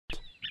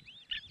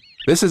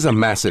This is a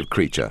massive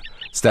creature,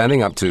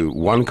 standing up to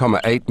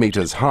 1,8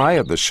 meters high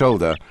at the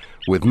shoulder,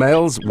 with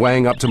males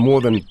weighing up to more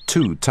than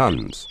 2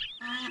 tons.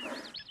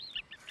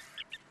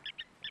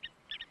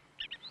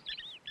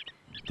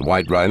 The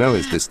white rhino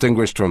is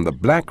distinguished from the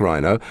black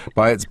rhino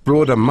by its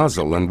broader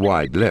muzzle and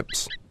wide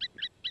lips.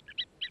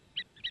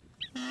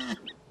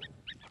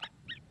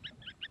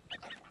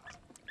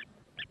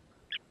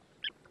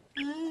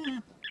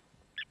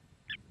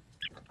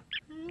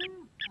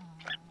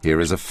 Here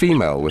is a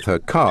female with her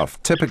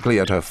calf typically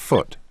at her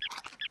foot.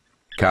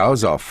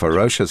 Cows are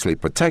ferociously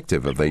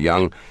protective of their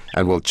young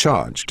and will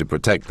charge to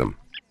protect them.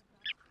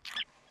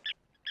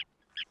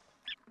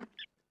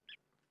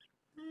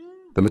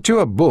 The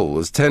mature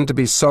bulls tend to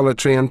be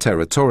solitary and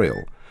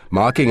territorial,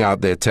 marking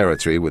out their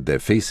territory with their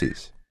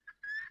feces.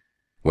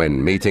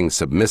 When meeting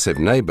submissive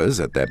neighbors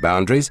at their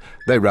boundaries,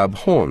 they rub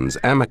horns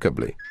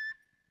amicably.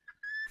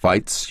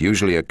 Fights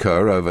usually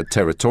occur over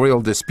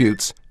territorial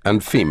disputes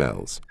and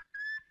females.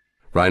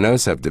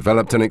 Rhinos have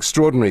developed an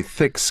extraordinary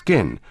thick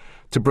skin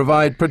to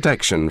provide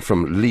protection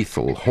from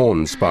lethal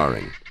horn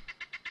sparring.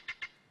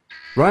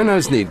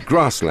 Rhinos need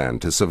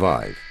grassland to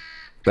survive.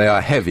 They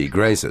are heavy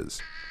grazers,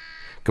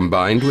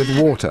 combined with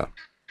water.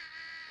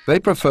 They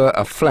prefer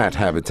a flat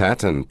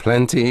habitat and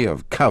plenty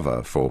of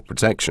cover for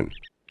protection.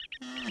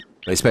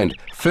 They spend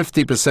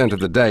 50% of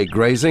the day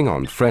grazing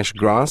on fresh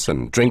grass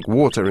and drink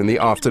water in the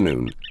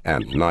afternoon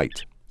and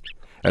night.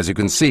 As you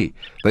can see,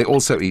 they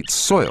also eat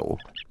soil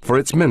for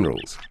its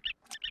minerals.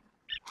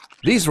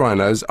 These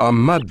rhinos are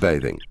mud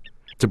bathing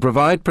to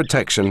provide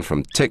protection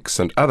from ticks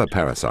and other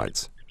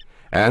parasites,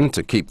 and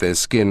to keep their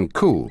skin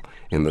cool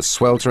in the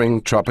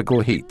sweltering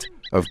tropical heat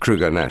of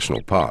Kruger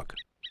National Park.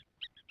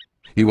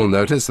 You will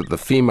notice that the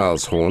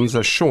female's horns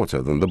are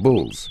shorter than the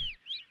bull's.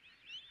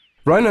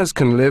 Rhinos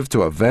can live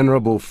to a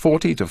venerable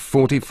 40 to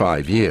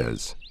 45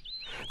 years.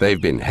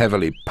 They've been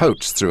heavily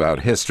poached throughout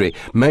history,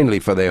 mainly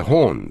for their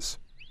horns.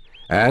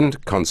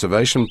 And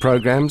conservation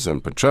programs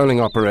and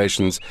patrolling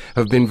operations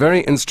have been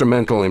very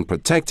instrumental in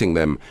protecting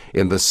them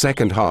in the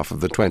second half of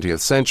the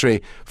 20th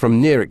century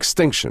from near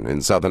extinction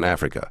in southern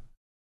Africa.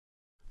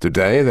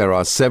 Today there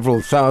are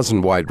several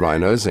thousand white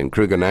rhinos in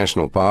Kruger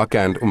National Park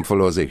and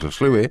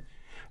Umfolozi,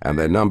 and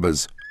their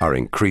numbers are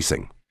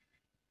increasing.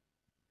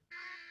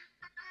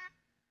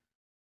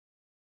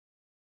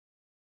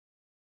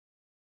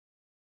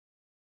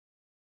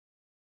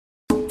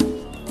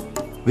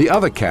 The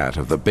other cat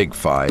of the Big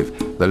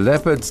Five, the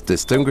leopard's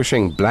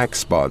distinguishing black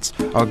spots,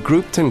 are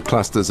grouped in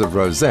clusters of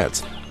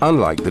rosettes,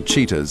 unlike the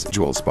cheetah's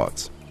jewel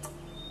spots.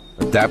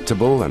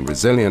 Adaptable and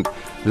resilient,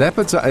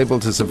 leopards are able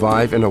to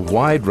survive in a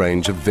wide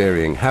range of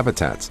varying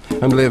habitats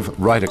and live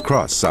right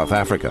across South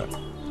Africa,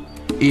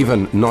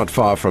 even not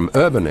far from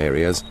urban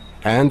areas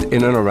and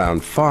in and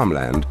around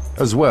farmland,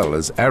 as well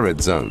as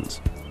arid zones.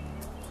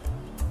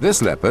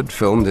 This leopard,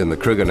 filmed in the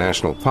Kruger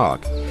National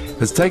Park,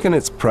 has taken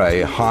its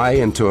prey high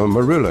into a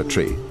marula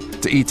tree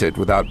to eat it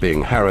without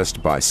being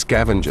harassed by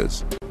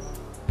scavengers.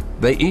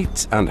 They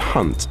eat and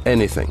hunt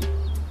anything,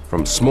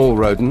 from small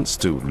rodents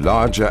to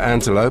larger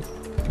antelope,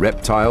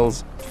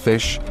 reptiles,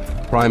 fish,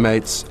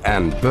 primates,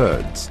 and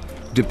birds,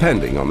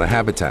 depending on the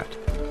habitat.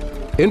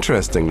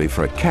 Interestingly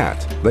for a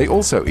cat, they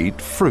also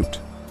eat fruit.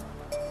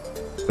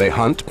 They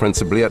hunt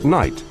principally at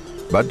night,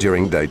 but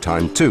during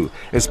daytime too,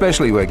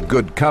 especially where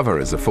good cover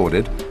is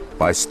afforded,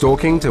 by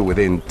stalking to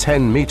within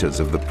 10 meters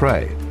of the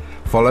prey,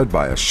 followed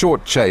by a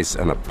short chase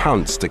and a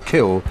pounce to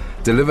kill,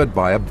 delivered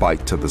by a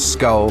bite to the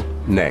skull,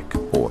 neck,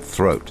 or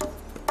throat.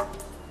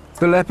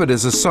 The leopard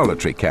is a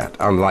solitary cat,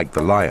 unlike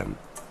the lion.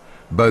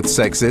 Both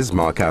sexes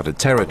mark out a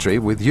territory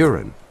with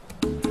urine.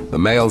 The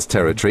male's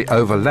territory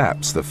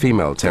overlaps the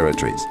female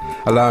territories,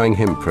 allowing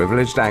him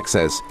privileged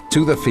access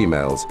to the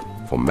females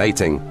for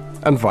mating,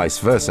 and vice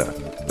versa,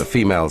 the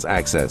female's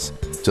access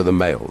to the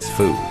male's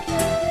food.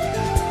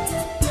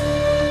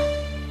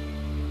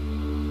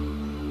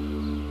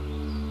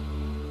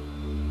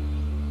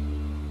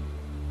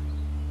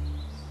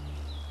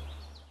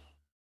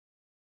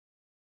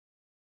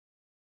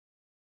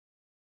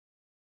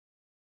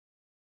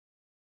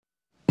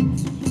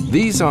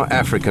 These are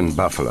African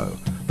buffalo,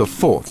 the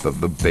fourth of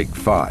the Big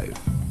Five.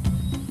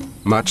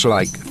 Much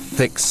like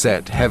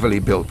thick-set, heavily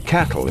built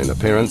cattle in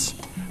appearance,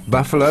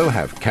 buffalo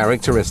have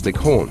characteristic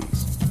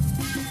horns.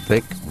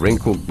 Thick,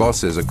 wrinkled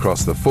bosses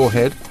across the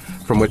forehead,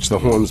 from which the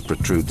horns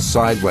protrude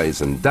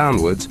sideways and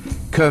downwards,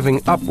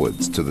 curving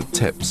upwards to the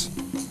tips.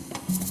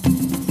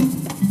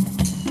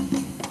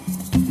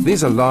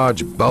 These are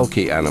large,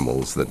 bulky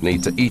animals that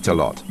need to eat a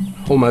lot,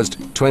 almost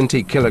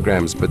 20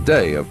 kilograms per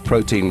day of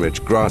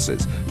protein-rich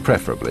grasses,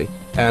 preferably,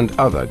 and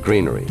other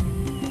greenery.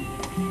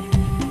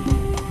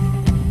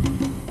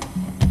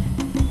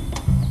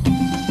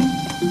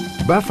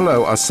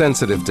 Buffalo are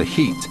sensitive to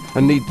heat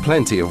and need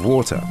plenty of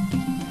water.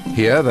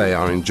 Here they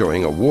are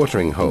enjoying a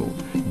watering hole,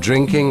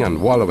 drinking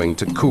and wallowing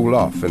to cool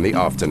off in the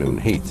afternoon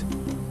heat.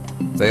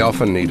 They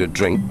often need a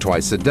drink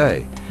twice a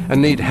day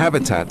and need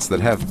habitats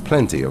that have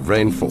plenty of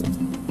rainfall.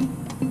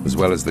 As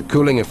well as the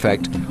cooling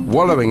effect,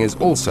 wallowing is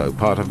also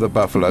part of the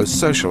buffalo's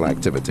social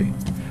activity,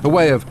 a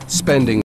way of spending